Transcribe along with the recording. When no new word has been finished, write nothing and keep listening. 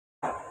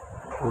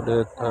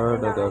Today,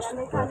 3rd August,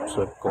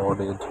 Tapswap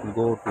code is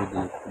go to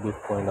the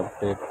Bitcoin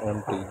update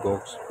empty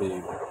box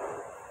payou.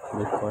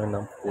 Bitcoin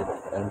update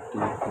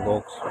empty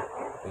box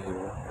payou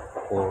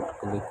code.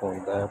 Click on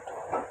that.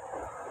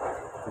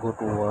 Go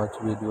to watch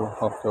video.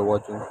 After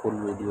watching full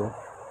video,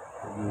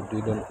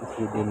 if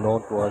you did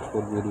not watch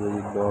full video,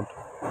 you don't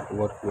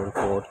work your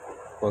code.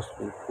 First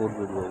full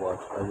video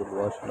watch. I will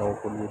watch now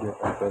full video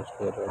and test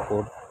the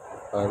record.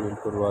 I will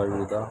provide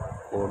you the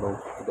code of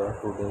the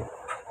today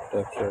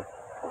Tapswap.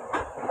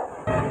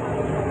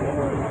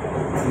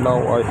 Now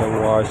I have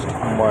watched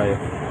my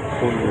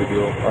full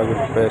video. I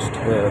will paste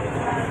here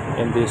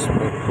in this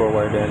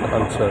provide an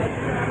answer. I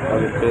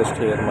will paste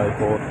here my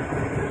code.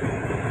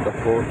 The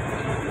code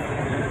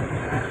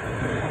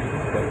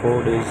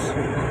is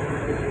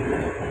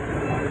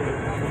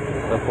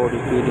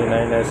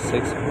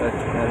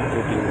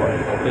PD9S6HN81.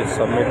 Okay,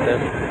 submit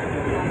that.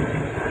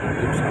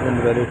 It's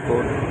invalid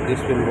code.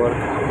 This will work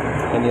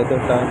any other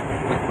time.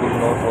 It will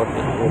not work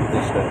in code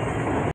this time.